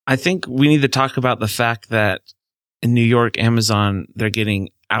I think we need to talk about the fact that in New York, Amazon, they're getting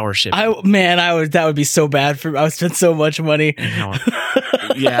hour shipping. That would be so bad for me. I would spend so much money.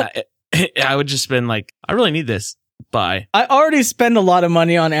 Yeah, I would just spend like, I really need this. Bye. I already spend a lot of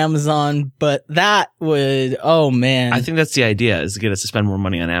money on Amazon, but that would, oh man. I think that's the idea, is to get us to spend more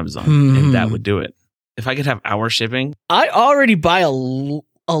money on Amazon, and that would do it. If I could have hour shipping. I already buy a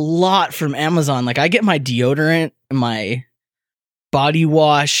lot from Amazon. Like I get my deodorant, my body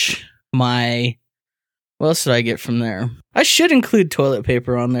wash, what else did I get from there? I should include toilet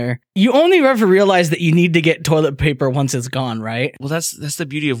paper on there. You only ever realize that you need to get toilet paper once it's gone, right? Well, that's the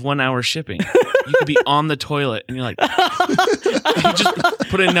beauty of 1 hour shipping. You could be on the toilet and you're like, you just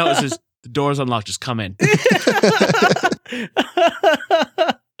put in a note that says, the door's unlocked, just come in.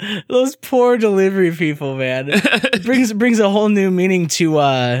 Those poor delivery people, man. It brings a whole new meaning to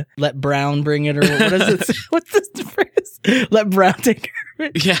let Brown bring it, or what is it? What's this phrase? Let Brown take care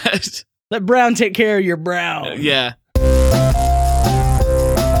of it. Yes. Let Brown take care of your brown. Yeah.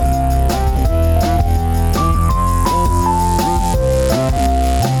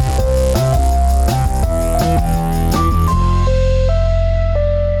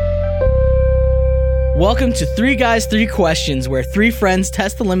 Welcome to 3 Guys, 3 Questions, where 3 friends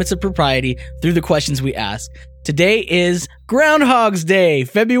test the limits of propriety through the questions we ask. Today is Groundhog's Day,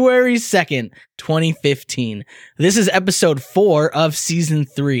 February 2nd, 2015. This is episode 4 of season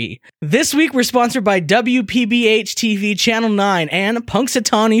 3. This week we're sponsored by WPBH TV Channel 9 and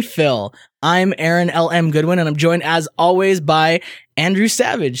Punxsutawney Phil. I'm Aaron L.M. Goodwin, and I'm joined as always by Andrew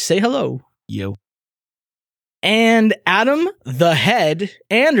Savage. Say hello. Yo. And Adam the Head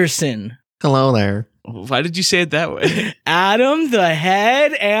Anderson. Hello there. Why did you say it that way? Adam the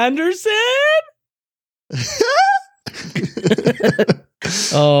Head Anderson?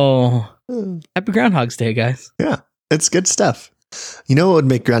 Oh, happy Groundhog's Day, guys. Yeah, it's good stuff. You know what would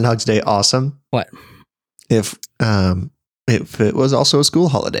make Groundhog's Day awesome? What? If it was also a school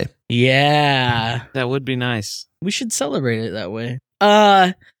holiday. Yeah. That would be nice. We should celebrate it that way.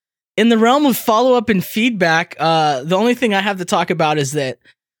 In the realm of follow-up and feedback, the only thing I have to talk about is that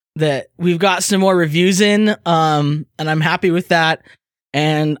we've got some more reviews in, and I'm happy with that.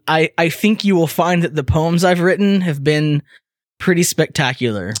 And I think you will find that the poems I've written have been pretty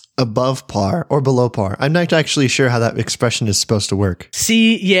spectacular. Above par or below par. I'm not actually sure how that expression is supposed to work.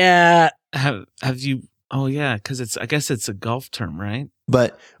 See, yeah. Have you? Oh, yeah, because I guess it's a golf term, right?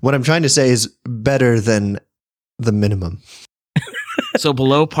 But what I'm trying to say is better than the minimum. So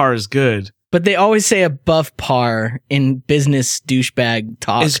below par is good. But they always say above par in business douchebag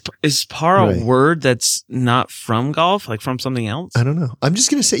talk. Is par a word that's not from golf, like from something else? I don't know. I'm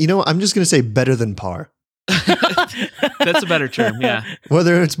just going to say, I'm just going to say better than par. That's a better term, yeah.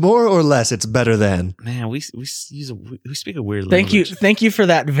 Whether it's more or less, it's better than. Man, we speak a weird language. Thank you for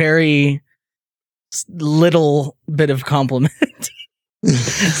that very little bit of compliment.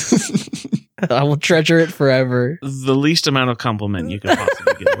 I will treasure it forever. The least amount of compliment you could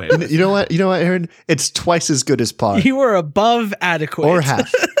possibly get away with. You know what, Aaron? It's twice as good as par. You were above adequate. Or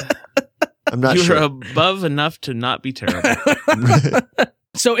half. I'm not sure. You were above enough to not be terrible.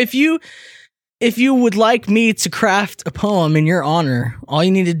 So if you would like me to craft a poem in your honor, all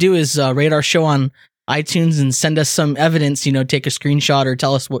you need to do is rate our show on iTunes and send us some evidence, take a screenshot or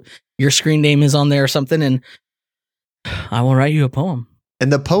tell us what your screen name is on there or something, and I will write you a poem.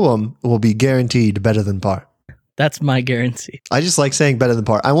 And the poem will be guaranteed better than par. That's my guarantee. I just like saying better than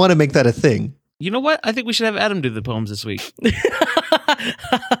par. I want to make that a thing. You know what? I think we should have Adam do the poems this week.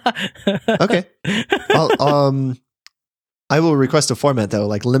 Okay. I will request a format though,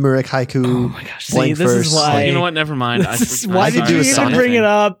 like limerick, haiku. Oh my gosh! Blank See, this verse. is why. You know what? Never mind. Why did you even bring it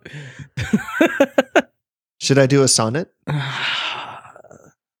up? Should I do a sonnet?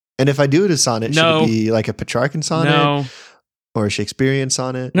 And if I do it a sonnet, should it be like a Petrarchan sonnet? No. Or a Shakespearean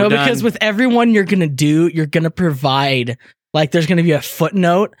sonnet? No, because with everyone you're going to provide, like there's going to be a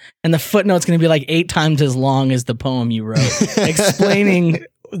footnote, and the footnote's going to be like 8 times as long as the poem you wrote, explaining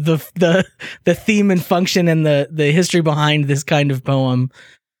the theme and function and the history behind this kind of poem.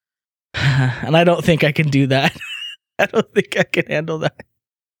 And I don't think I can do that. I don't think I can handle that.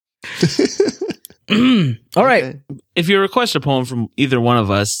 All right. Okay. If you request a poem from either one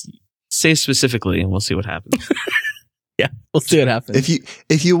of us, say specifically, and we'll see what happens. Yeah, we'll see what happens.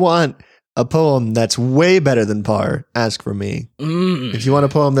 If you want a poem that's way better than par, ask for me. If you want a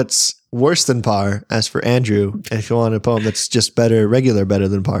poem that's worse than par, ask for Andrew. And if you want a poem that's just better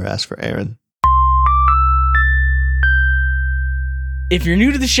than par, ask for Aaron. If you're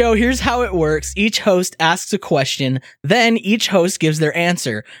new to the show, here's how it works. Each host asks a question, then each host gives their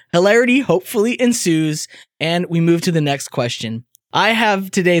answer. Hilarity hopefully ensues, and we move to the next question. I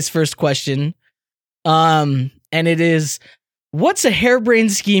have today's first question. And it is, what's a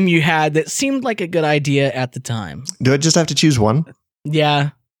harebrained scheme you had that seemed like a good idea at the time? Do I just have to choose one? Yeah.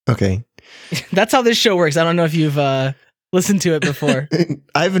 Okay. That's how this show works. I don't know if you've listened to it before.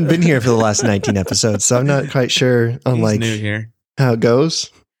 I haven't been here for the last 19 episodes, so I'm not quite sure on He's like new here. how it goes.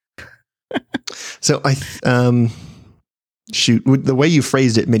 So shoot, the way you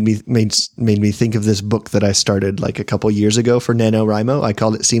phrased it made me think of this book that I started like a couple years ago for NaNoWriMo. I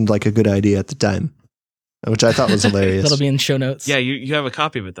called it "Seemed Like a Good Idea at the Time," which I thought was hilarious. That'll be in show notes. Yeah, you have a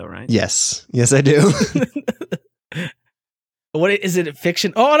copy of it though, right? Yes, I do. What is it?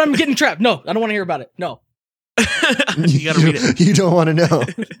 Fiction? Oh, and I'm getting trapped. No, I don't want to hear about it. No. You gotta read it. You don't want to know.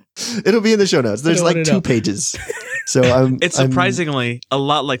 It'll be in the show notes. There's like 2 pages. So it's surprisingly a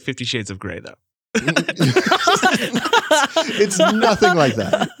lot like 50 Shades of Grey, though. It's nothing like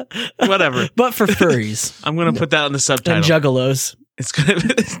that. Whatever. But for furries. I'm gonna put that in the subtitle. And juggalos. It's gonna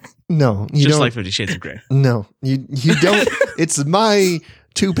be no, you just don't, like 50 Shades of Grey. No, you don't. It's my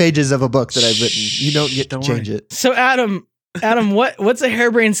 2 pages of a book that I've written. You don't get to change it. So Adam, what's a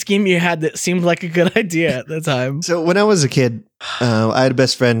harebrained scheme you had that seemed like a good idea at the time? So when I was a kid, I had a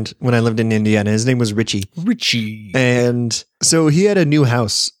best friend when I lived in Indiana. His name was Richie. And so he had a new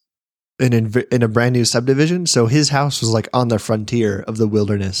house in a brand new subdivision. So his house was like on the frontier of the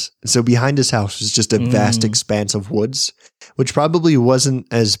wilderness. So behind his house was just a vast expanse of woods, which probably wasn't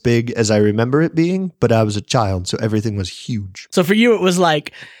as big as I remember it being, but I was a child, so everything was huge. So for you, it was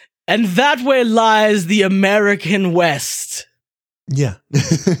like, and that way lies the American West. Yeah.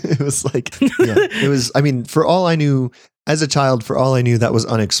 It was like, yeah, it was, I mean, for all I knew as a child, that was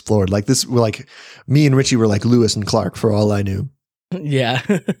unexplored. Like this, like me and Richie were like Lewis and Clark for all I knew. Yeah.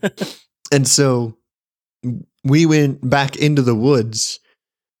 And so we went back into the woods,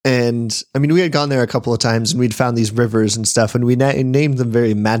 and I mean, we had gone there a couple of times and we'd found these rivers and stuff, and we named them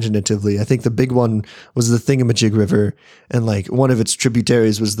very imaginatively. I think the big one was the Thingamajig River, and like one of its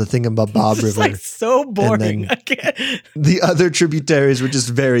tributaries was the Thingamabob River. It's like so boring. I can't. The other tributaries were just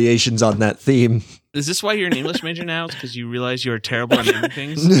variations on that theme. Is this why you're an English major now? It's because you realize you're terrible at naming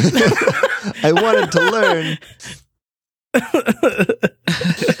things? I wanted to learn.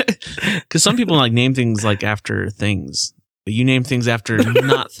 Because some people like name things like after things, but you name things after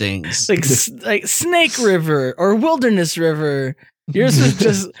not things. like Snake River or Wilderness River. Yours was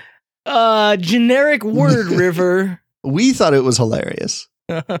just generic word river. We thought it was hilarious,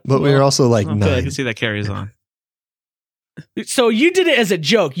 but we were also like, okay, I can see that carries on. So you did it as a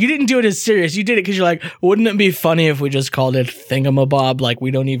joke. You didn't do it as serious. You did it because you're like, wouldn't it be funny if we just called it Thingamabob? Like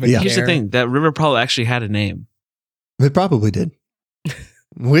we don't even care. Here's the thing. That river probably actually had a name. It probably did.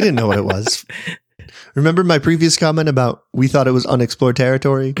 We didn't know what it was. Remember my previous comment about we thought it was unexplored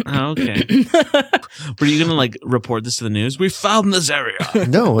territory? Oh, okay. Were you going to like report this to the news? We found this area.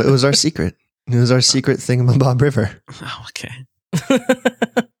 No, it was our secret. It was our secret Thingamabob River. Oh, okay.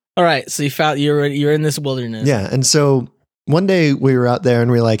 All right. So you found you're in this wilderness. Yeah. And so one day we were out there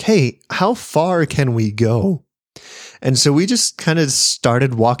and we were like, hey, how far can we go? And so we just kind of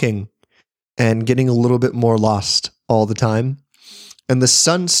started walking and getting a little bit more lost all the time. And the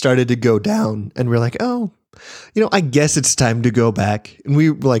sun started to go down and we're like, oh, I guess it's time to go back. And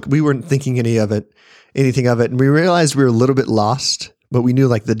we weren't thinking anything of it. And we realized we were a little bit lost, but we knew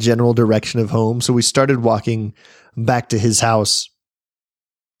like the general direction of home. So we started walking back to his house.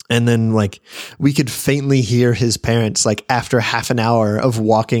 And then like we could faintly hear his parents, like after half an hour of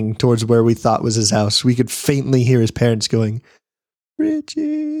walking towards where we thought was his house, we could faintly hear his parents going,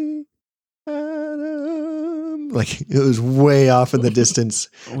 Richie, Adam. Like it was way off in the distance.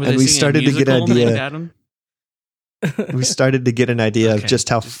 And we started to get an idea. We started to get an idea of just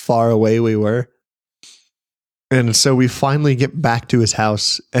how far away we were. And so we finally get back to his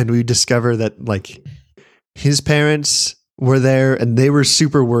house and we discover that like his parents were there and they were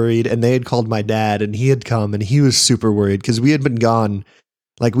super worried, and they had called my dad and he had come and he was super worried because we had been gone.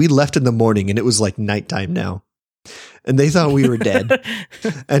 Like we left in the morning and it was like nighttime now. And they thought we were dead.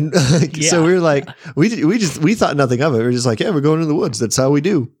 And so we were like, we thought nothing of it. We were just like, yeah, we're going to the woods. That's how we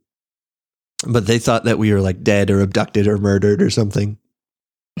do. But they thought that we were like dead or abducted or murdered or something.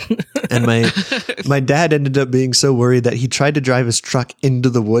 And my dad ended up being so worried that he tried to drive his truck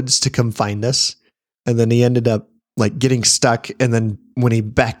into the woods to come find us. And then he ended up like getting stuck. And then when he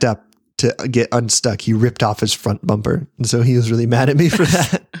backed up to get unstuck, he ripped off his front bumper. And so he was really mad at me for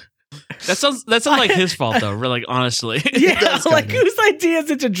that. That sounds like his fault though. Like honestly, yeah. Like whose idea is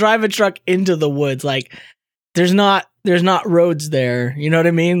it to drive a truck into the woods? Like there's not roads there. You know what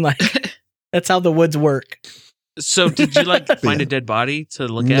I mean? Like that's how the woods work. So did you like find a dead body to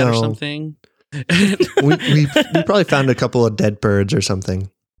look at or something? we probably found a couple of dead birds or something,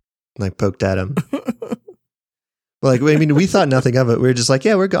 like poked at them. Like, I mean, we thought nothing of it. We were just like,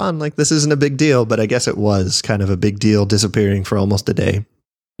 yeah, we're gone. Like, this isn't a big deal. But I guess it was kind of a big deal disappearing for almost a day.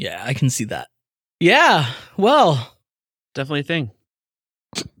 Yeah, I can see that. Yeah, well, Definitely a thing.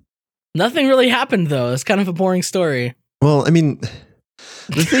 nothing really happened though. It's kind of a boring story. Well, I mean,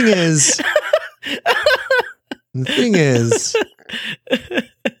 the thing is,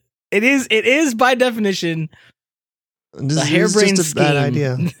 it is by definition this a is harebrained just a scheme. bad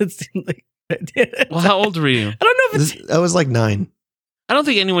idea. Well, how old were you? I don't know if it's I was like 9. I don't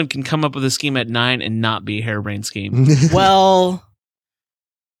think anyone can come up with a scheme at 9 and not be a harebrained scheme. well.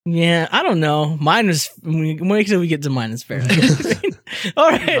 Yeah, I don't know. Mine is wait till we get to mine is fair. All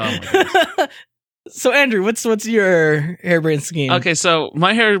right. Oh so Andrew, what's your harebrained scheme? Okay, so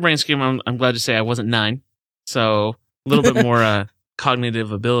my harebrained scheme, I'm glad to say I wasn't 9. So a little bit more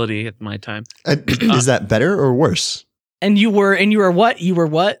cognitive ability at my time. Is that better or worse? And you were what? You were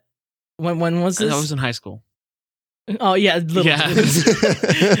what? When was this? I was in high school. Oh yeah, Yeah.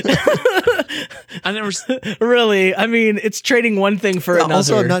 I never. Really. I mean, it's trading one thing for another.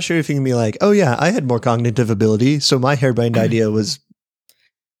 Also, I'm not sure if you can be like, oh yeah, I had more cognitive ability, so my harebrained idea was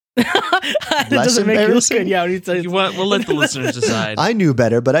it doesn't make you look good. Yeah, We'll let the listeners decide. I knew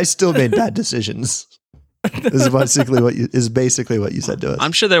better, but I still made bad decisions. This is basically what you said to us.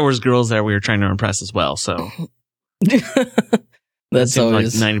 I'm sure there was girls there we were trying to impress as well. So that's like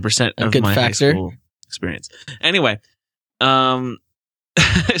always 90% a of good my factor. high school experience. Anyway,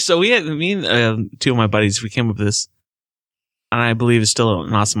 so we had me and 2 of my buddies. We came up with this, and I believe it's still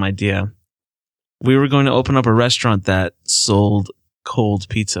an awesome idea. We were going to open up a restaurant that sold cold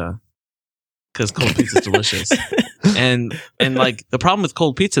pizza because cold pizza is delicious. And like the problem with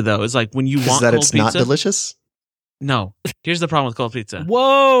cold pizza though is like when you want that cold it's pizza, not delicious. No, here's the problem with cold pizza.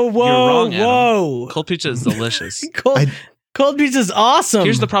 Whoa, You're wrong, Adam. whoa! Cold pizza is delicious. Cold pizza is awesome.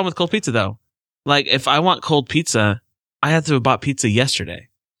 Here's the problem with cold pizza though. Like if I want cold pizza, I have to have bought pizza yesterday.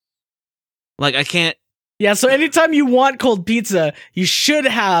 Like I can't. Yeah, so anytime you want cold pizza, you should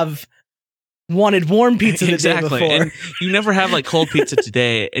have wanted warm pizza the day before. And you never have like cold pizza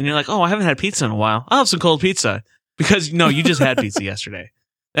today, and you're like, oh, I haven't had pizza in a while. I'll have some cold pizza because no, you just had pizza yesterday.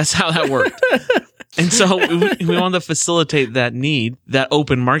 That's how that worked. And so we wanted to facilitate that need, that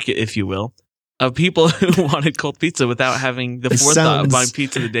open market, if you will, of people who wanted cold pizza without having the forethought of buying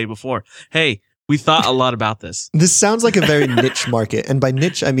pizza the day before. Hey, we thought a lot about this. This sounds like a very niche market. And by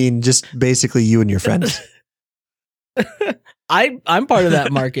niche, I mean just basically you and your friends. I'm part of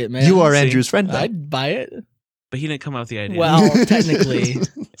that market, man. You are See, Andrew's friend, though. I'd buy it. But he didn't come out with the idea. Well, technically.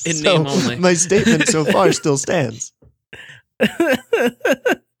 In So, name only. my statement so far still stands.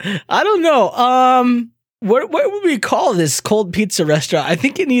 I don't know. What would we call this cold pizza restaurant? I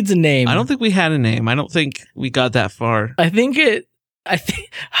think it needs a name. I don't think we had a name. I don't think we got that far.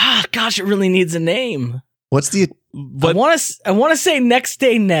 Gosh, it really needs a name. What's the... But I want to say Next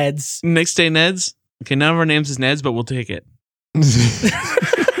Day Ned's. Next Day Ned's? Okay, none of our names is Ned's, but we'll take it.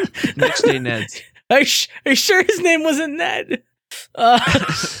 Next Day Ned's. Are you sure his name wasn't Ned?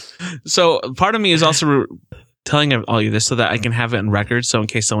 So part of me is also telling all you this so that I can have it in record. So in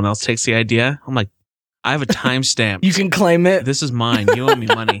case someone else takes the idea, I'm like, I have a timestamp. You can claim it. This is mine. You owe me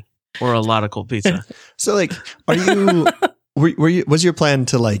money or a lot of cold pizza. So, like, are you... was your plan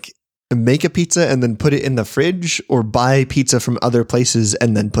to, like, make a pizza and then put it in the fridge, or buy pizza from other places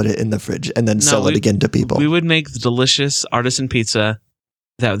and then put it in the fridge and then sell it again to people? We would make the delicious artisan pizza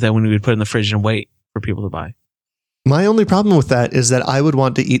that when we would put in the fridge and wait for people to buy. My only problem with that is that I would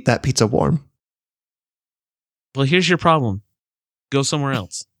want to eat that pizza warm. Well, here's your problem. Go somewhere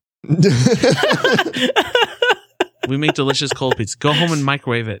else. We make delicious cold pizza. Go home and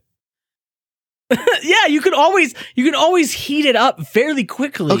microwave it. Yeah, you can always heat it up fairly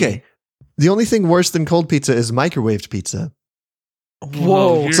quickly. Okay. The only thing worse than cold pizza is microwaved pizza.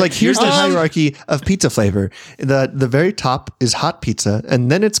 Whoa. It's like, here's the hierarchy of pizza flavor. The very top is hot pizza, and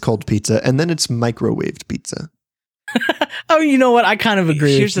then it's cold pizza, and then it's microwaved pizza. Oh, you know what? I kind of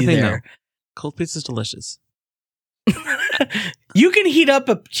agree Here's with the you thing, there. though. Cold pizza is delicious. You can heat up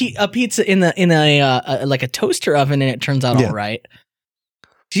a pizza in a like a toaster oven, and it turns out all right.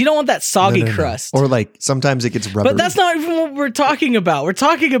 You don't want that soggy crust. Or like sometimes it gets rubbery. But that's not even what we're talking about. We're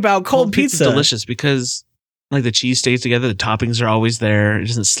talking about cold pizza. Pizza's delicious because like the cheese stays together, the toppings are always there, it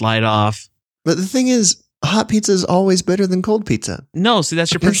doesn't slide off. But the thing is, hot pizza is always better than cold pizza. No, see,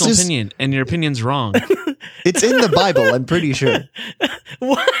 that's your personal opinion, and your opinion's wrong. It's in the Bible, I'm pretty sure.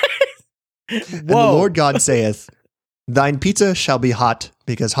 What? And the Lord God saith, thine pizza shall be hot,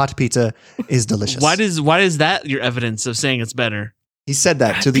 because hot pizza is delicious. Why is that your evidence of saying it's better? He said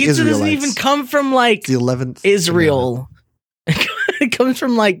that to the pizza Israelites. doesn't even come from like the 11th Israel. It comes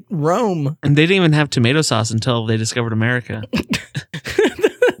from like Rome. And they didn't even have tomato sauce until they discovered America.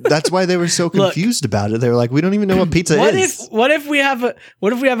 That's why they were so confused about it. They were like, we don't even know what pizza is. What if we have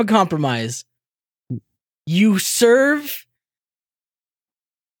a compromise? You serve,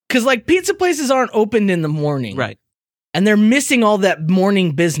 because like pizza places aren't opened in the morning, Right. and they're missing all that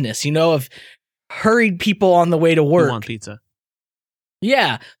morning business, of hurried people on the way to We work. want pizza.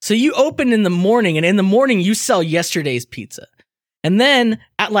 Yeah. So you open in the morning, and in the morning you sell yesterday's pizza. And then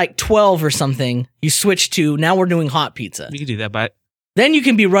at like 12 or something, you switch to now we're doing hot pizza. We could do that, but Then you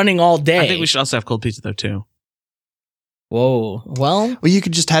can be running all day. I think we should also have cold pizza though too. Whoa. Well, Well, you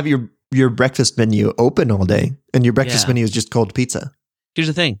could just have your breakfast menu open all day, and your breakfast Yeah. menu is just cold pizza. Here's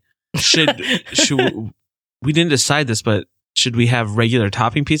the thing: should we didn't decide this, but should we have regular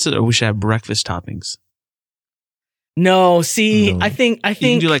topping pizza or we should have breakfast toppings? no. See, No. I think You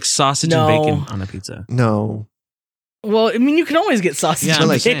can do like sausage No. and bacon on a pizza. No, Well, I mean, you can always get sausage Yeah, and I'm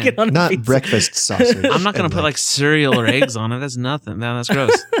like, saying. bacon on a not pizza. breakfast sausage. I'm not gonna and, put like cereal or eggs on it. That's nothing. No, that's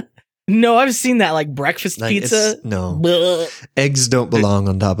gross. No, I've seen that like breakfast like, pizza. it's- No, Blech. eggs don't belong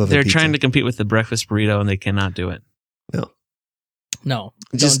on top of They're a pizza. trying to compete with the breakfast burrito and they cannot do it. No,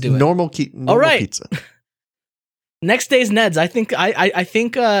 just don't do it. normal All right. pizza. Next day's Ned's. I think I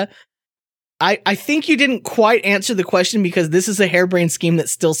think you didn't quite answer the question because this is a harebrained scheme that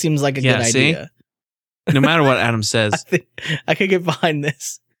still seems like a Yeah, good see? idea. No matter what Adam I says. think I could get behind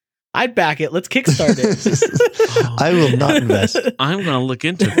this. I'd back it. Let's kickstart it. I will not invest. I'm gonna look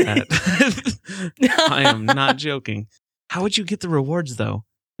into that. I am not joking. How would you get the rewards though?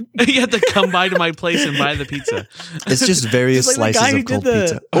 You have to come by to my place and buy the pizza. It's just various Just like the guy slices who of did cold the-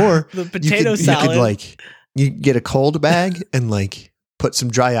 pizza, or the potato you salad. could like you get a cold bag and like put some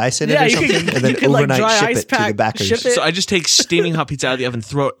dry ice in it Yeah, or you could- something, and you then could, like, overnight dry ship ice it to the pack, backers. ship it. So I just take steaming hot pizza out of the oven,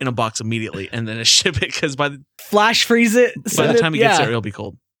 throw it in a box immediately, and then I ship it because by the Flash freeze it. by send the it- time it gets there, it'll be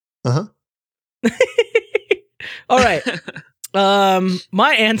cold. All right.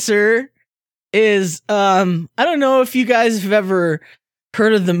 My answer is I don't know if you guys have ever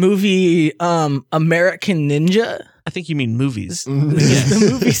heard of the movie American Ninja. I think you mean movies. This is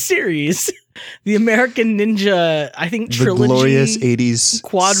the movie series. The American Ninja, I think The trilogy. glorious 80s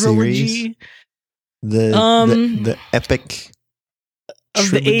quadrilogy series. The epic of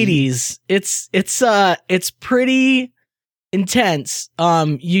trilogy. the 80s. It's pretty intense.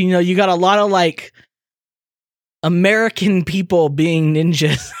 You got a lot of like American people being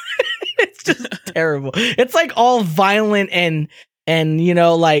ninjas. It's just terrible. It's like all violent and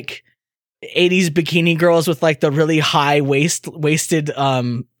like 80s bikini girls with like the really high waisted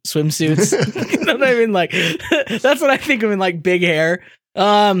swimsuits. You know what I mean? Like that's what I think of in like big hair.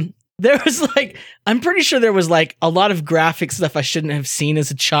 There was like, I'm pretty sure there was like a lot of graphic stuff I shouldn't have seen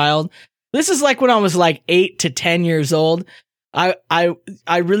as a child. This is like when I was like 8 to 10 years old. I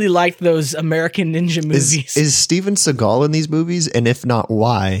really liked those American Ninja movies. Is Steven Seagal in these movies? And if not,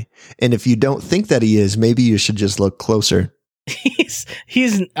 why? And if you don't think that he is, maybe you should just look closer.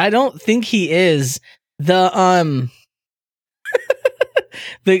 He's I don't think he is. The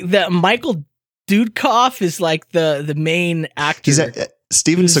the Michael Dudkoff is like the main actor.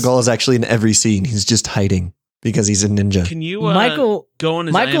 Steven Seagal is actually in every scene. He's just hiding because he's a ninja. Can you Michael go on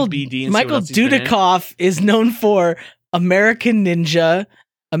his Michael IMDb and Michael see what else he's been in? Dudikoff is known for American Ninja,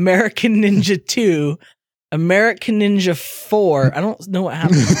 American Ninja 2, American Ninja 4. I don't know what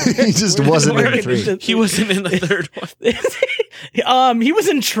happened. He just wasn't in American 3. Ninja He wasn't in the third one. He was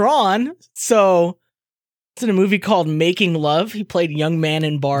in Tron, so it's in a movie called Making Love. He played young man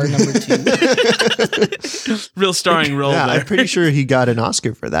in bar number 2. Real starring role Yeah, there. I'm pretty sure he got an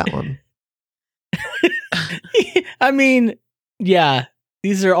Oscar for that one. I mean, yeah,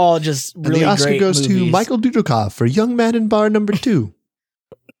 these are all just And really the Oscar great goes to movies. Michael Dudikoff for Young Man in Bar Number 2.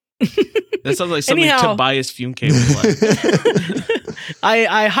 That sounds like something Anyhow. Tobias Fumke would like.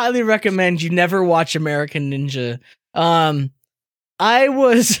 I highly recommend you never watch American Ninja. I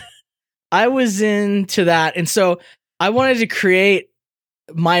was into that, and so I wanted to create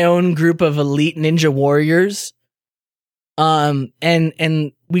my own group of elite ninja warriors. And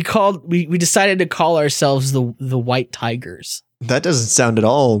we decided to call ourselves the White Tigers. That doesn't sound at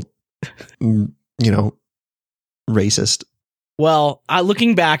all, racist. Well,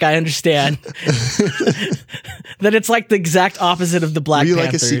 looking back, I understand that it's like the exact opposite of the Black Were you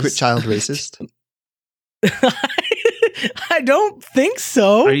Panthers. like a secret child racist? I don't think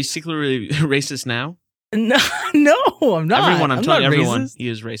so. Are you secretly racist now? No, I'm not. Everyone, I'm telling not everyone, racist. he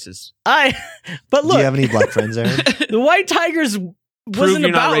is racist. But Do look, you have any black friends, Aaron? the White Tigers wasn't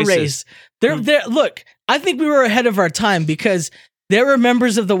you're not about racist. race. Look, I think we were ahead of our time because there were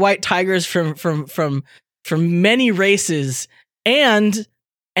members of the White Tigers from many races and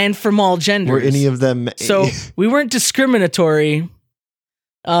from all genders. Were any of them? So we weren't discriminatory.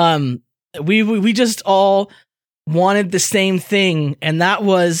 We just all wanted the same thing, and that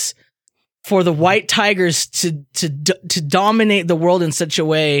was for the White Tigers to dominate the world in such a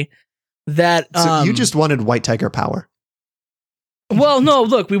way that So you just wanted White Tiger power. Well, no,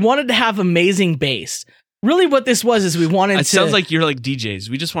 look, we wanted to have amazing bass. Really what this was is we wanted It sounds like you're like DJs.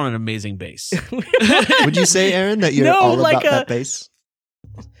 We just want an amazing bass. Would you say, Aaron, that you're all about that bass?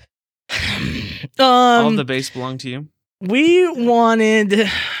 All of the bass belong to you? We wanted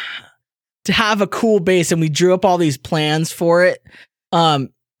to have a cool bass, and we drew up all these plans for it. And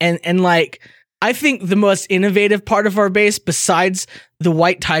like, I think the most innovative part of our bass, besides the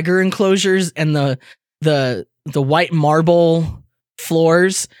White Tiger enclosures and the white marble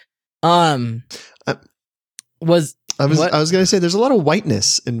floors, was I was going to say there's a lot of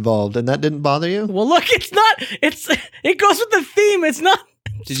whiteness involved, and that didn't bother you? well, look, it goes with the theme. It's not.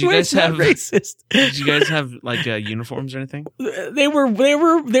 Did you guys have racist? Did you guys have like uniforms or anything? They were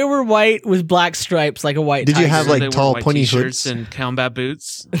white with black stripes, like a white. Did you have They like wore tall white pointy t-shirts hoods? and combat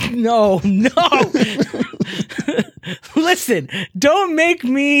boots? No. Listen, don't make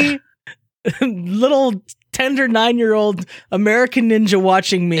me little tender 9-year-old American ninja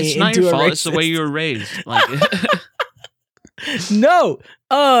watching me. It's not into your a fault. racist. It's the way you were raised. Like, No.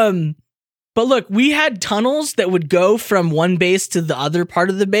 But look, we had tunnels that would go from one base to the other part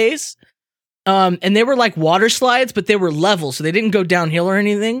of the base. And they were like water slides, but they were level, so they didn't go downhill or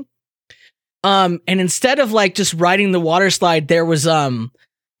anything. And instead of like just riding the water slide, there was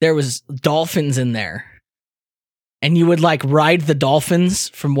dolphins in there. And you would like ride the dolphins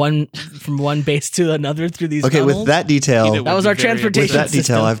from one base to another through these tunnels. With that detail, That was our transportation with that detail,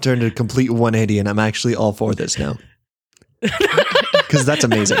 system. I've turned a complete 180, and I'm actually all for this now. Because that's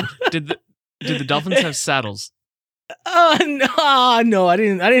amazing. did the dolphins have saddles? No, I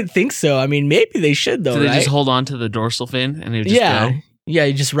didn't think so. I mean, maybe they should though. Did they right? just hold on to the dorsal fin and they would just go? Yeah,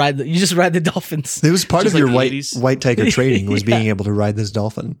 you just ride the dolphins. It was part Just of your like the 80s. white tiger training was Yeah. being able to ride this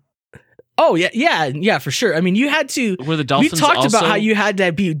dolphin. Oh yeah, for sure. I mean, you had to. Were the dolphins We talked also, about how you had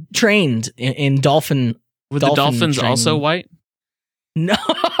to be trained in dolphin. were the dolphin dolphins training. also white? No.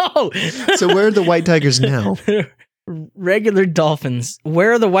 So where are the white tigers now? Regular dolphins.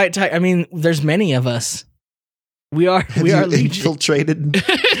 Where are the white tigers? I mean, there's many of us. We are Have we you are legion. infiltrated?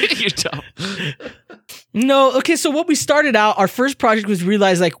 You don't. No, okay, so what we started out, our first project was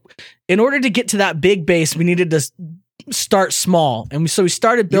realize like in order to get to that big base, we needed to start small. And so we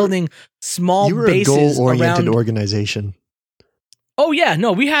started building small You were a bases goal-oriented around. organization. Oh yeah,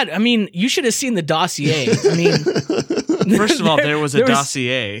 no, we had. I mean, you should have seen the dossier. I mean, First of all, there was a there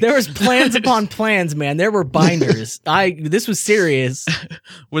dossier. There was plans upon plans, man. There were binders. This was serious.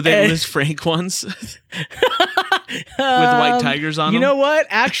 Were they Liz Frank ones with white tigers on You them? know what?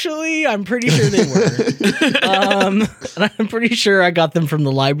 Actually, I'm pretty sure they were. And I'm pretty sure I got them from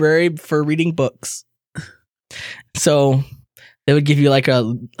the library for reading books. So they would give you like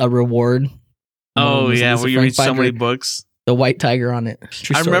a reward. Oh It was yeah, a where you Frank read so binder, many books. the white tiger on it.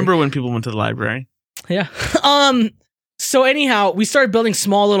 True I story. remember when people went to the library. Yeah. So anyhow, we started building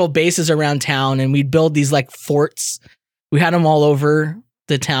small little bases around town, and we'd build these like forts. We had them all over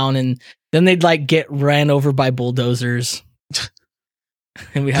the town, and then they'd like get ran over by bulldozers.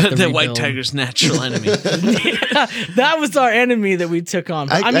 And we had to The white rebuild. tiger's natural enemy. Yeah, that was our enemy that we took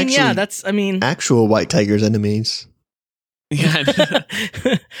on. I mean, yeah, that's. I mean, Actual white tigers' enemies. Yeah.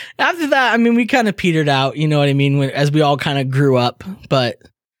 after that, I mean, we kind of petered out. You know what I mean? As we all kind of grew up, but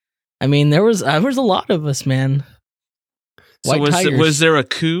I mean, there was a lot of us, man. So White tigers. was there a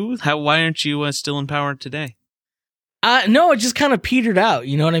coup? Why aren't you still in power today? No, it just kind of petered out.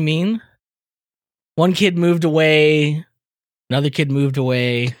 You know what I mean? One kid moved away. Another kid moved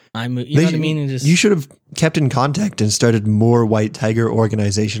away. I moved. You know what I mean? You should have kept in contact and started more white tiger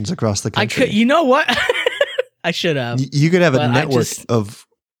organizations across the I country. could. You know what? I should have. You could have a But I network just- of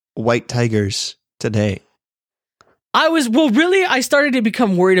white tigers today. I started to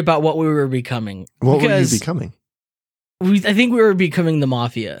become worried about what we were becoming. What were you because becoming? I think we were becoming the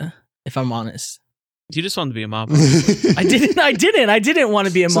mafia, if I'm honest. You just wanted to be a mob. I didn't want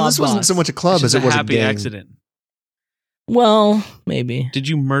to be a So mob this wasn't boss. so much a club It's as just it was a a happy gang. accident. Well, maybe. Did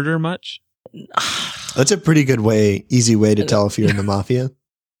you murder much? That's a pretty good easy way to tell if you're in the mafia.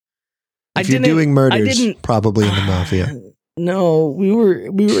 If you're doing murders, probably in the mafia. No, we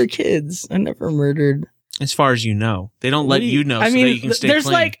were kids. I never murdered. As far as you know, they don't let you know. I so mean, that you can stay there's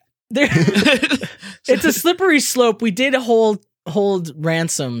clean. like it's a slippery slope. We did hold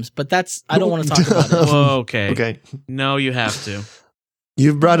ransoms, but I don't want to talk about it. Whoa, okay. Okay. No, you have to.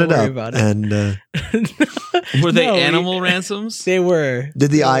 You've brought Don't it worry up. about it. And Were they No, animal ransoms? They were.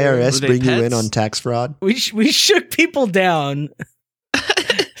 did the Were IRS they bring you in pets? on tax fraud? We shook people down.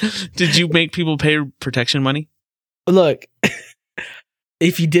 Did you make people pay protection money? Look,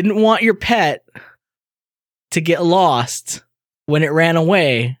 if you didn't want your pet to get lost when it ran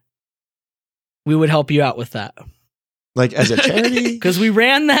away, we would help you out with that. Like as a charity? Because we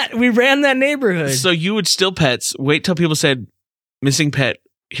ran that neighborhood. So you would steal pets, wait till people said, missing pet,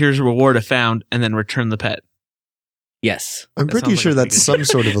 here's a reward I found, and then return the pet. Yes. I'm That pretty sounds sure like a that's pretty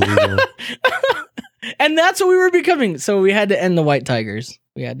some sort of illegal. And that's what we were becoming. So we had to end the white tigers.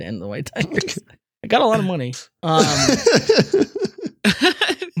 I got a lot of money.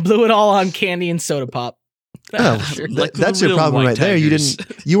 Blew it all on candy and soda pop. Oh, Like that's the your real problem white right there. tigers.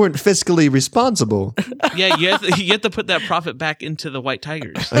 You weren't fiscally responsible. Yeah, you have to put that profit back into the white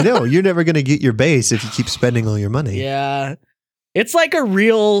tigers. I know. You're never going to get your base if you keep spending all your money. Yeah. It's like a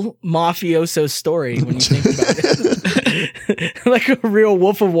real mafioso story when you think about it. Like a real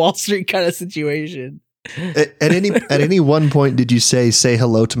Wolf of Wall Street kind of situation. At any one point, did you say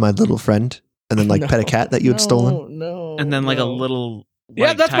hello to my little friend and then like No, pet a cat that you had stolen? No. And then like a no. little Yeah,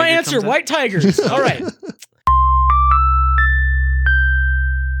 white that's my tiger answer. comes out. White tigers. All right.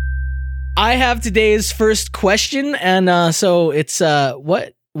 I have today's first question, and so it's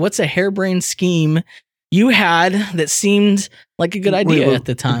what's a harebrained scheme you had that seemed like a good idea Wait, at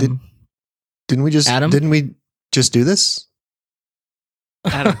the time? Didn't we just do this?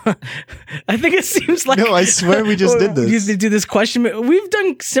 Adam. I think it seems like No, I swear we just did this. We used to do this question. We've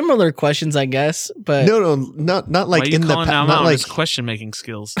done similar questions, I guess, but No, not Why like are you in the calling him not out on like his question making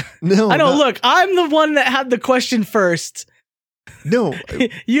skills? no. I don't not- look. I'm the one that had the question first. No,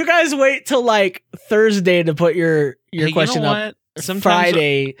 You guys wait till like Thursday to put your Hey, question you know up. what? Sometimes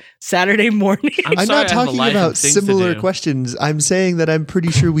Friday, Saturday morning. I'm I'm sorry, not I have a talking life and about things to similar do. questions. I'm saying that I'm pretty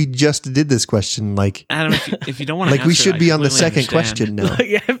sure we just did this question. Like Adam, if you don't want to we should be on the second question now.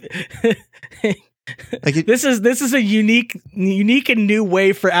 Yeah. Like it, This is a unique and new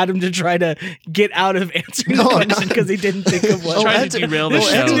way for Adam to try to get out of answering the No, question because he didn't think of He's one. trying answer- to derail the no,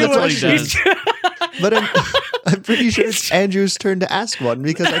 show. answer the That's what he question. does. but I'm pretty sure it's Andrew's turn to ask one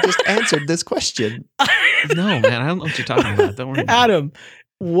because I just answered this question. No, man, I don't know what you're talking about. Don't worry about it. Adam,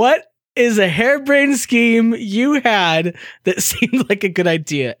 what is a harebrained scheme you had that seemed like a good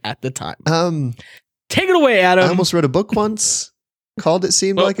idea at the time? Take it away, Adam. I almost wrote a book once called "It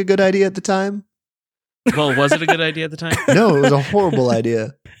Seemed Well- Like a Good Idea at the Time." Well, was it a good idea at the time? No, it was a horrible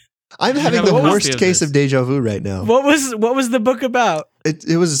idea. I'm having have the a copy worst of case this. of deja vu right now. What was the book about?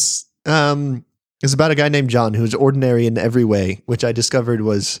 It was about a guy named John who's ordinary in every way, which I discovered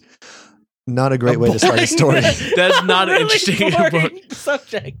was not a great way to start a story. That's not an interesting book. boring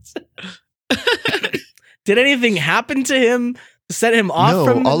subject. Did anything happen to him to set him off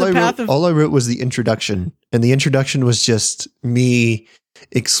from the path of? All I wrote was the introduction, and the introduction was just me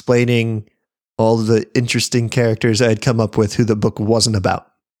explaining all the interesting characters I had come up with who the book wasn't about.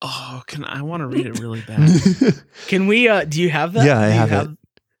 Oh, I want to read it really bad. Can we? Do you have that? Yeah, I Do you have it.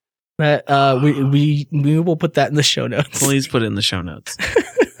 That we will put that in the show notes. Please put it in the show notes.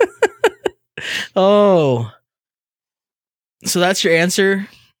 Oh, so that's your answer.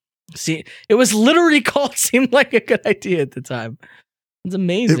 See, it was literally called "Seemed Like a Good Idea" at the time. It's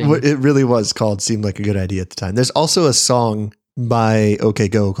amazing. It really was called "Seemed Like a Good Idea" at the time. There's also a song by OK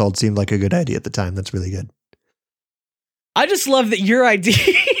Go called "Seemed Like a Good Idea" at the time. That's really good. I just love that your idea.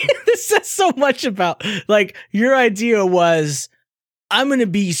 This says so much about like your idea was, I'm gonna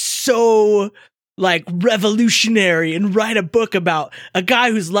be so like revolutionary and write a book about a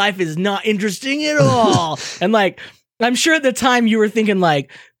guy whose life is not interesting at all. And like, I'm sure at the time you were thinking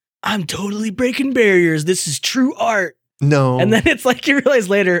like, I'm totally breaking barriers. This is true art. No, And then it's like you realize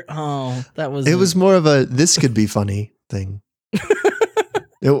later, oh, that was it was more of a "this could be funny" thing.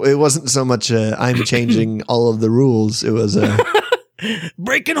 It wasn't so much I'm changing all of the rules. It was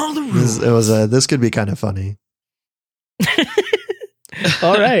breaking all the rules. it was this could be kind of funny.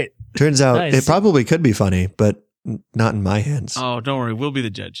 All right. Turns out Nice. it probably could be funny, but not in my hands. Oh, don't worry. We'll be the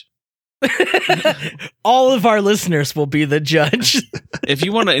judge. All of our listeners will be the judge. If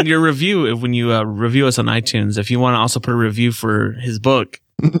you want to, in your review, when you review us on iTunes, if you want to also put a review for his book,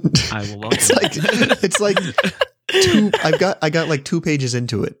 I will welcome It's like two. I got like 2 pages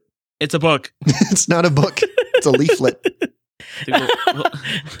into it. It's a book. It's not a book. It's a leaflet.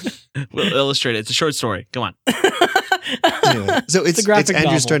 We'll illustrate it. It's a short story. Come on. Anyway, so it's graphic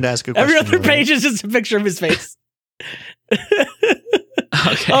Andrew's novel. turn to ask a question. Every other right? page is just a picture of his face.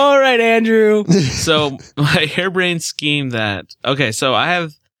 Okay. All right, Andrew. So my harebrained scheme so I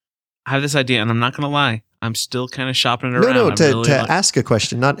have this idea, and I'm not gonna lie. I'm still kind of shopping it around. No, I'm to really like- ask a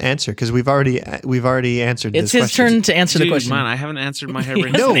question, not answer, because we've already answered. It's this his question. turn to answer the Dude, question. man, I haven't answered my He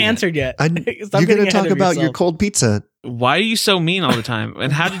hairbrain. hasn't No. answered yet. Stop You're getting going to ahead talk of about your yourself. cold pizza Why are you so mean all the time?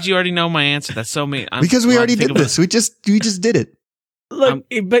 And how did you already know my answer? That's so mean. because we already did this. We just did it. Look,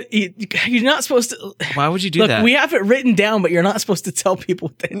 but you're not supposed to. Why would you do Look, that? we have it written down, but you're not supposed to tell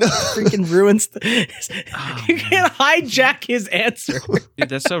people that No. freaking ruins. Oh, You man. can't hijack his answer. Dude,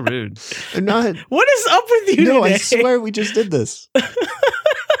 that's so rude. I'm not. What is up with you No, today? I swear we just did this.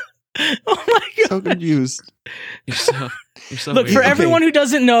 Oh my god! So confused. You're so Look, weird. for Okay. everyone who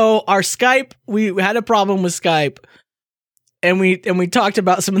doesn't know, our Skype, we had a problem with Skype, and we talked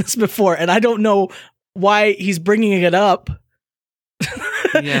about some of this before, and I don't know why he's bringing it up.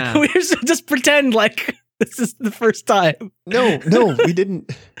 Yeah. We just pretend like this is the first time. No, we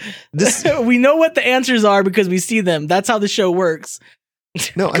didn't. This We know what the answers are because we see them. That's how the show works.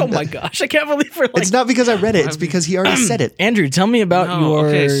 no. Oh my gosh, I can't believe we're like. It's not because I read it. It's because he already said it. Andrew, tell me about your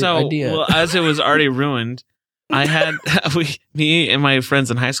idea. Well, as it was already ruined, I had me and my friends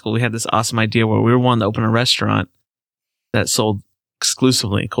in high school. We had this awesome idea where we were wanting to open a restaurant that sold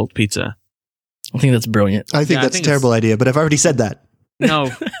exclusively cold pizza. I think that's brilliant. I think Yeah, I that's think a terrible idea. But I've already said that.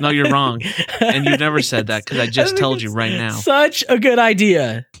 No, you're wrong, and you've never said that because I just think told you it's right now. Such a good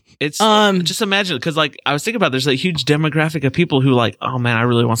idea. It's just imagine because like I was thinking about there's a huge demographic of people who like, oh man, I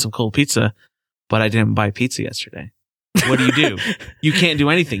really want some cold pizza, but I didn't buy pizza yesterday. What do? You can't do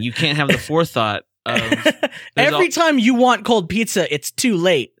anything. You can't have the forethought of Every time you want cold pizza, it's too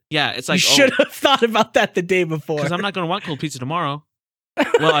late. yeah. It's You like should have thought about that the day before. because I'm not going to want cold pizza tomorrow.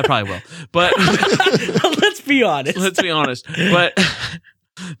 Well, I probably will, but Let's be honest. let's be honest.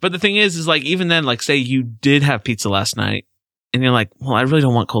 But the thing is like even then, like say you did have pizza last night, and you're like, well, I really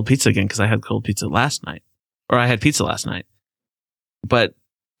don't want cold pizza again because I had cold pizza last night, or I had pizza last night. But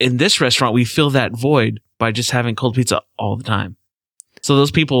in this restaurant, we fill that void by just having cold pizza all the time. So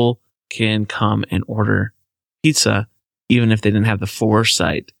those people can come and order pizza, even if they didn't have the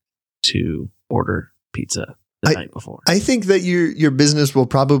foresight to order pizza the night before. I think that your business will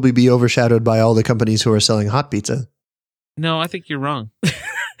probably be overshadowed by all the companies who are selling hot pizza. No, I think you're wrong.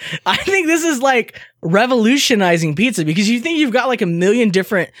 I think this is like revolutionizing pizza because you think you've got like a million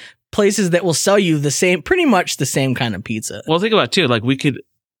different places that will sell you pretty much the same kind of pizza. Well, think about it too. Like we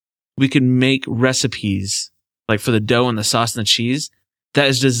could make recipes like for the dough and the sauce and the cheese that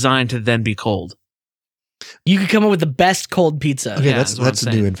is designed to then be cold. You could come up with the best cold pizza. Okay, Yeah, that's what that's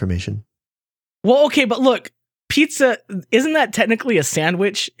I'm new saying. information. Well, okay, but look, pizza, isn't that technically a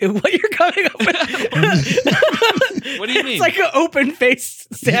sandwich? What you're coming up with? What do you mean? It's like an open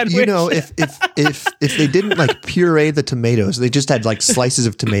faced sandwich. You know, if they didn't like puree the tomatoes, they just had like slices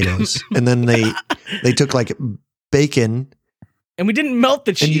of tomatoes, and then they took like bacon and we didn't melt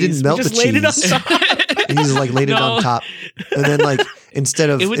the cheese. and you didn't melt we the just laid it on cheese. top. And you just like laid it No. on top, and then like instead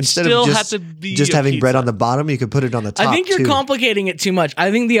it would of still have just to be just a having bread pizza. on the bottom, you could put it on the top. I think you're too. complicating it too much.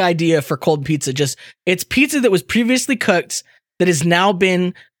 I think the idea for cold pizza it's pizza that was previously cooked that has now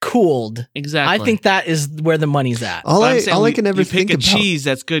been cooled. Exactly. I think that is where the money's at. All But I'm I saying all I you- can ever you pick think a about cheese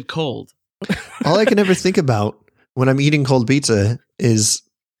that's good cold. all I can ever think about when I'm eating cold pizza is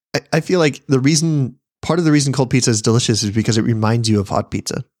I feel like part of the reason cold pizza is delicious is because it reminds you of hot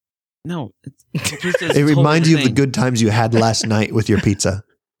pizza. No, pizza is It a reminds you of the thing. good times you had last night with your pizza.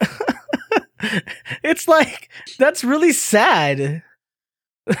 It's like that's really sad.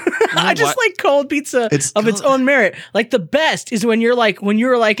 I just what? like cold pizza It's of its own merit. Like the best is when you're like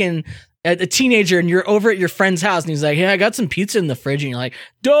a teenager and you're over at your friend's house and he's like, "Hey, I got some pizza in the fridge," and you're like,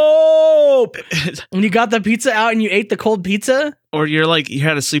 "Dope!" And you got the pizza out and you ate the cold pizza. Or you're like you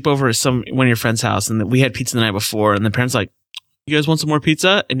had a sleepover at one of your friend's house and we had pizza the night before and the parents like, "You guys want some more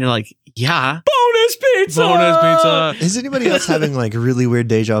pizza?" And you're like, "Yeah, Bonus pizza. bonus pizza." Is anybody else having like really weird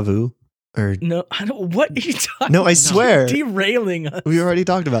deja vu? Or No, I don't. What are you talking? no, I swear derailing us. we already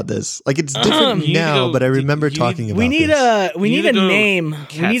talked about this. Like it's different You need to now, go- but I remember you need- talking about We need this. we You need need a to go name. We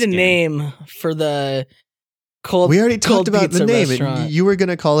CAT need a scan. name for the cold. We already cold talked about pizza the name. restaurant. You were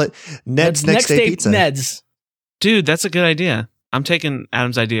gonna call it Ned's That's Next Day Pizza. Ned's. Dude, that's a good idea. I'm taking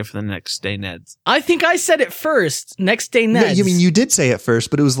Adam's idea for the next day Ned's. I think I said it first. Next day, No, Ned's. you mean you did say it first,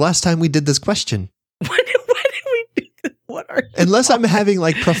 but it was last time we did this question. When did we do this? What are you? Unless I'm having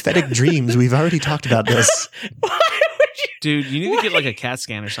like prophetic dreams, we've already talked about this. Why would you? Dude, you need to get like a CAT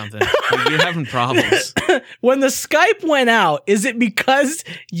scan or something. Like, you're having problems. When the Skype went out, is it because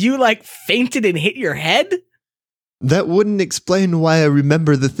you like fainted and hit your head? That wouldn't explain why I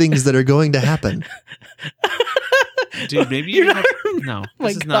remember the things that are going to happen. Dude, maybe You're you not have rem- no. my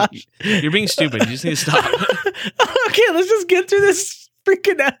This is not. gosh. You're being stupid. You just need to stop. Okay, let's just get through this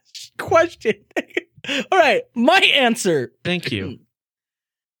freaking question. All right, my answer. Thank you.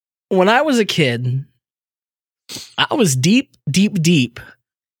 When I was a kid, I was deep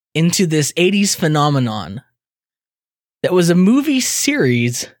into this 80s phenomenon that was a movie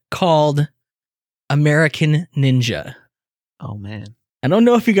series called American Ninja. Oh, man. I don't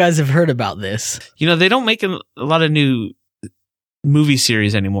know if you guys have heard about this. You know, they don't make a lot of new movie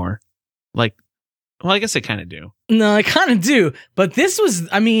series anymore. Like, well, I guess they kind of do. No, I kind of do. But this was,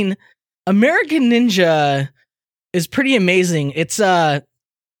 I mean, American Ninja is pretty amazing. It's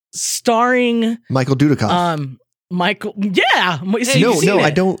starring Michael Dudikoff. Michael. Yeah. Hey,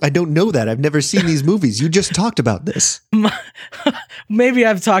 no, I don't know that. I've never seen these movies. You just talked about this. Maybe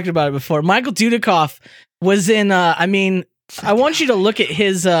I've talked about it before. Michael Dudikoff was in. I mean, I want you to look at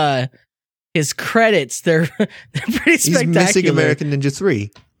his credits. They're pretty spectacular. He's missing American Ninja 3.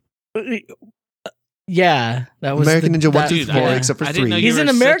 Yeah, that was American Ninja 1, 2, Dude, 4, except for 3. He's in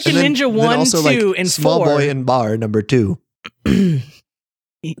American Ninja 1, 2, and 4. Small Boy and Bar number 2.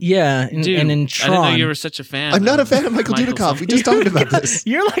 Yeah, and in Tron. I didn't know you were such a fan. I'm not a fan of Michael Dudikoff. We just talked about this.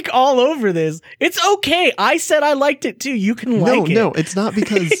 You're like all over this. It's okay. I said I liked it too. You can like it. No, it's not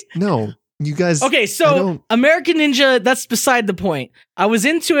because you guys. Okay, so American Ninja, that's beside the point. I was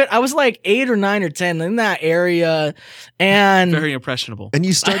into it. I was like 8 or 9 or 10 in that area, and very impressionable. And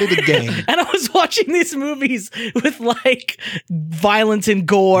you started a gang. And I was watching these movies with like violence and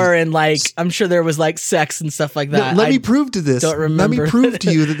gore, and like I'm sure there was like sex and stuff like that. No, let me prove to this. Don't remember. Let me prove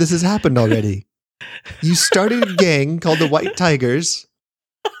to you that this has happened already. You started a gang called the White Tigers.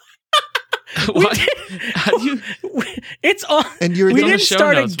 What? How do you? It's on. And you're We the didn't show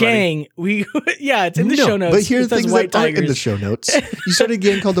start notes, a gang. Yeah, it's in the show notes. But here are It says things White that aren't in the Tigers. show notes. You started a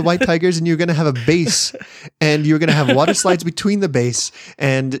gang called the White Tigers, and you're going to have a base, and you're going to have water slides between the base,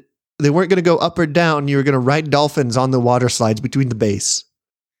 and they weren't going to go up or down. You were going to ride dolphins on the water slides between the base.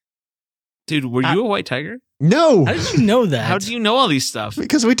 Dude, were you a white tiger? No, How did you know that? How do you know all these stuff?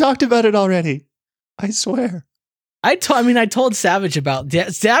 because we talked about it already. I swear. I told Savage about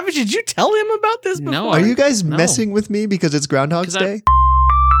Savage. Did you tell him about this before? No. Are you guys No. messing with me because it's Groundhog's 'Cause Day?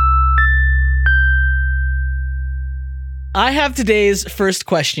 I have today's first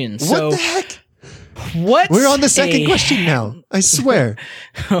question. So What the heck? what's We're on the second a- question now. I swear.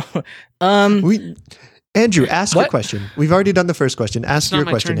 um. Andrew, ask your What? question. We've already done the first question. Ask It's not your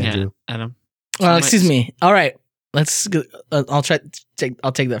my question, turn yet, Andrew. Adam. Excuse me. All right. Let's go. I'll try.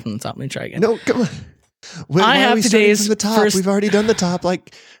 I'll take that from the top. Let me try again. No, come on. Why I are have we starting today's from the top. first- We've already done the top.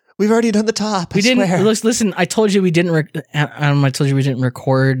 We've already done the top. We I didn't. swear. Listen. I told you we didn't. I told you we didn't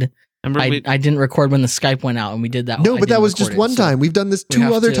record. Remember, I didn't record when the Skype went out, and we did that. No, I but that didn't was record just it, one so time. We've done this we 2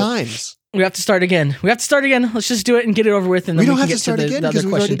 have other to- times. We have to start again. Let's just do it and get it over with, and then We don't can have get to start the, again the other because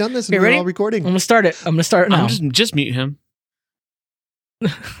we've already question. done this and Okay, we're ready? all recording. I'm gonna start it. I'm gonna start it now. just mute him.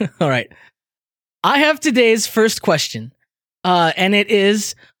 All right. I have today's first question, and it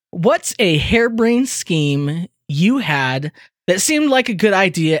is: what's a harebrained scheme you had that seemed like a good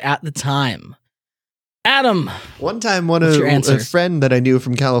idea at the time? Adam. One time, What's your answer? a friend that I knew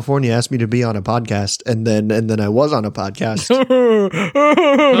from California asked me to be on a podcast, and then I was on a podcast.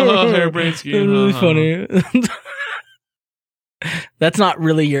 Harebrained scheme. Really funny. That's not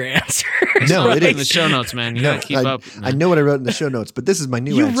really your answer. No, Put it in is. the show notes, man. You gotta keep up. I know what I wrote in the show notes, but this is my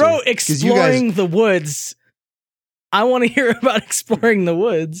new You answer. wrote 'Cause you guys- exploring the woods. I want to hear about exploring the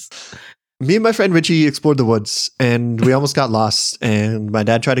woods. Me and my friend Richie explored the woods, and we almost got lost. And my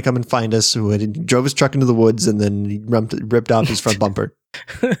dad tried to come and find us. So he drove his truck into the woods, and then he ripped off his front bumper.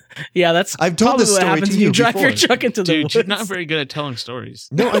 Yeah, that's I've told probably this what story happens to when you you drive your before. truck into the Dude, woods. you're not very good at telling stories.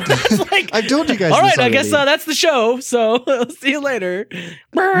 No, It's like, I've told you guys. all right, this I guess already. that's the show. So see you later.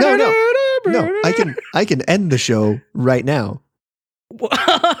 No, I can end the show right now.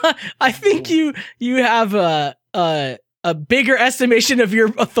 I think you have a bigger estimation of your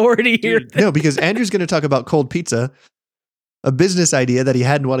authority here. Dude, No, because Andrew's going to talk about cold pizza, a business idea that he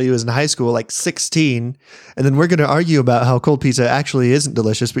had while he was in high school, like 16. And then we're going to argue about how cold pizza actually isn't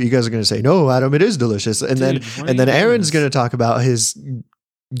delicious, but you guys are going to say, no, Adam, it is delicious. And Dude, why are then you doing Aaron's this? going to talk about his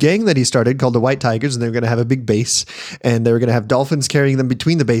gang that he started called the White Tigers, and they were going to have a big base, and they were going to have dolphins carrying them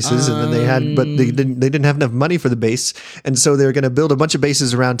between the bases, and then they didn't have enough money for the base, and so they were going to build a bunch of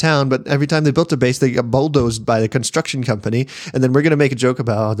bases around town, but every time they built a base, they got bulldozed by the construction company, and then we're going to make a joke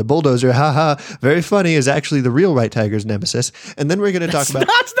about how the bulldozer, haha, very funny, is actually the real White Tigers nemesis, and then we're going to talk about...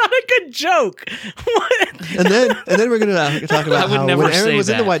 That's not a good joke. What? And then we're going to talk about would how never when Aaron say was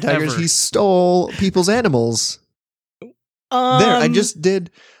in the that, White Tigers, ever. he stole people's animals. There, I just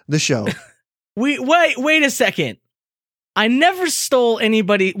did the show. Wait a second. I never stole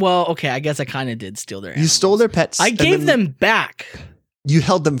anybody. Well, okay, I guess I kind of did steal their You animals. stole their pets. I and gave then them back. You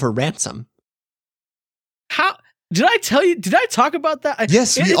held them for ransom. How did I tell you? Did I talk about that?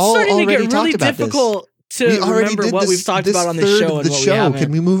 Yes, we it's all starting to already get really talked about difficult to We already remember did what this, we've talked this about on the third show of and the what show. we haven't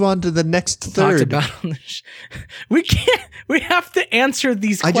Can we move on to the next talked third? about on the show. We can't. We have to answer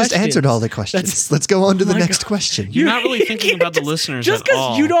these I questions. just answered all the questions. Let's go on to the my next God. question. You're not really thinking about the listeners Just at all.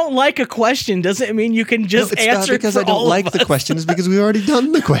 because you don't like a question doesn't mean you can just it's answer not because it I for don't all like of the us. question. It's because we've already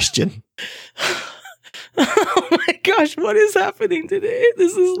done the question. Oh my gosh, what is happening today?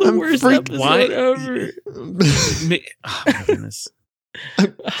 This is the I'm worst freaked. episode ever. Oh my goodness.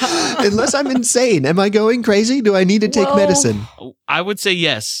 Unless I'm insane. Am I going crazy? Do I need to take Well, medicine? I would say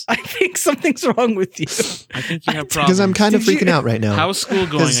yes. I think something's wrong with you. I think you have problems. Because I'm kind of Did you- freaking out right now. How's school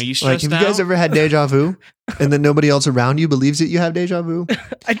going? 'Cause, Are you like, stressed have out? you guys ever had deja vu and then nobody else around you believes that you have deja vu?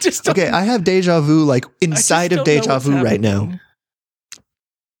 I just don't, Okay, I have deja vu like I just inside of don't know deja what's vu right now. happening.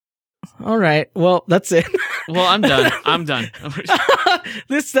 All right. Well, that's it. Well, I'm done. I'm done.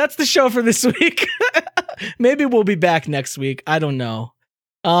 That's the show for this week. Maybe we'll be back next week. I don't know.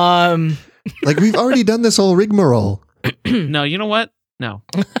 Like we've already done this whole rigmarole. No, you know what? No,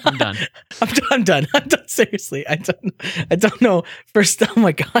 I'm done. I'm done. Seriously, I don't know. First, oh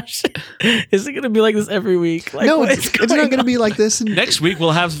my gosh, is it going to be like this every week? Like, No, what it's is not going to on? be like this. Next week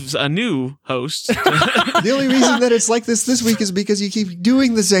we'll have a new host. The only reason that it's like this week is because you keep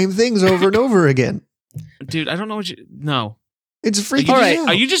doing the same things over and over again. Dude, I don't know what you. No. It's freaking All right, me out.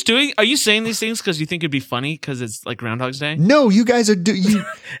 Are you saying these things because you think it'd be funny because it's like Groundhog's Day? No, you guys are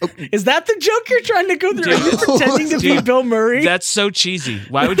Is that the joke you're trying to go through? Are you Dude. pretending to be Dude, Bill Murray? That's so cheesy.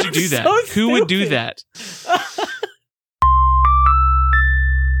 Why would you do that? So Who would do stupid. that?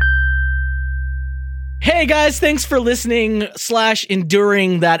 Hey guys, thanks for listening /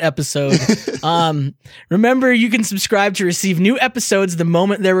 enduring that episode. Remember, you can subscribe to receive new episodes the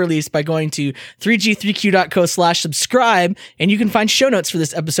moment they're released by going to 3g3q.co/subscribe, and you can find show notes for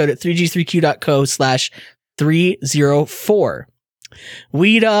this episode at 3g3q.co/304.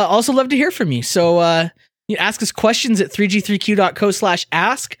 We'd also love to hear from you, so you ask us questions at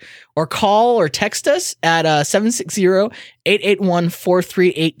 3g3q.co/ask, or call or text us at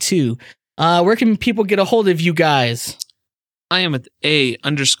 760-881-4382. Where can people get a hold of you guys? I am at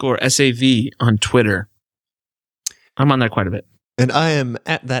 _SAV on Twitter. I'm on there quite a bit. And I am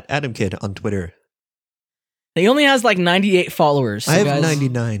at that Adam Kid on Twitter. He only has like 98 followers. So I have guys,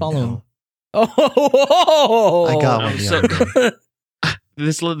 99 follow him. now. Oh, I got one. so- the other day.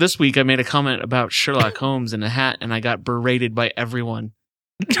 This week I made a comment about Sherlock Holmes in a hat, and I got berated by everyone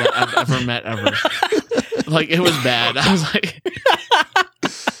that I've ever met ever. Like, it was bad. I was like,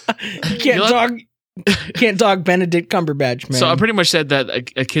 You can't dog Benedict Cumberbatch, man. so I pretty much said that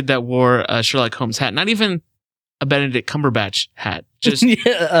a kid that wore a Sherlock Holmes hat, not even a Benedict Cumberbatch hat, just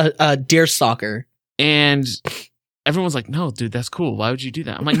a deerstalker. and everyone's like, "No, dude, that's cool. Why would you do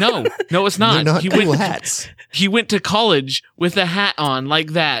that?" I'm like, "No, it's not. They're not he cool went hats. He went to college with a hat on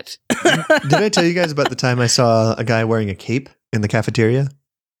like that." Did I tell you guys about the time I saw a guy wearing a cape in the cafeteria?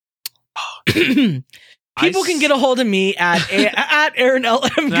 People can get a hold of me at Aaron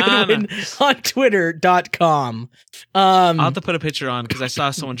LM Goodwin on Twitter.com. I'll have to put a picture on because I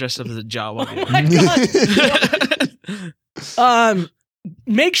saw someone dressed up as a Jawa. My God.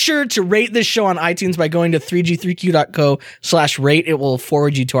 Make sure to rate this show on iTunes by going to 3g3q.co/rate. It will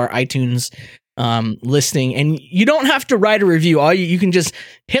forward you to our iTunes listing, and you don't have to write a review. All you can just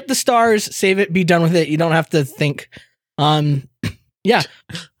hit the stars, save it, be done with it. You don't have to think. Yeah.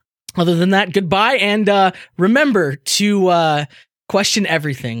 Other than that, goodbye, and remember to question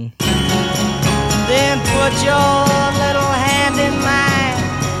everything. Then put your little hand in mine.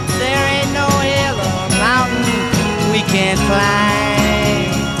 There ain't no hill or mountain we can't climb.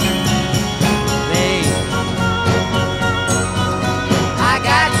 Babe, I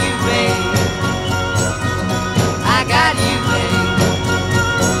got you, babe. I got you, babe.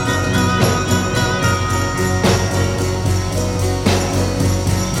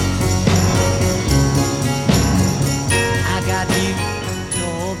 I got you to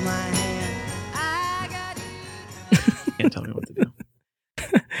hold my hand. I got you. Can't tell me what to do.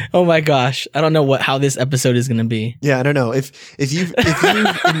 Oh my gosh, I don't know how this episode is going to be. Yeah, I don't know. If you've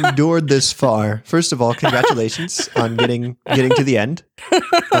endured this far, first of all, congratulations on getting to the end.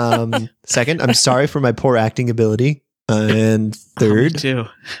 Second, I'm sorry for my poor acting ability. And Me third, too.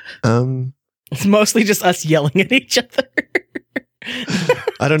 It's mostly just us yelling at each other.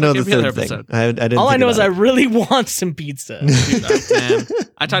 I don't know Like the every other third thing. episode. I didn't. All I think know is about I really want some pizza. Dude, man,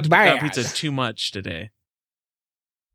 I talked about Bad. pizza too much today.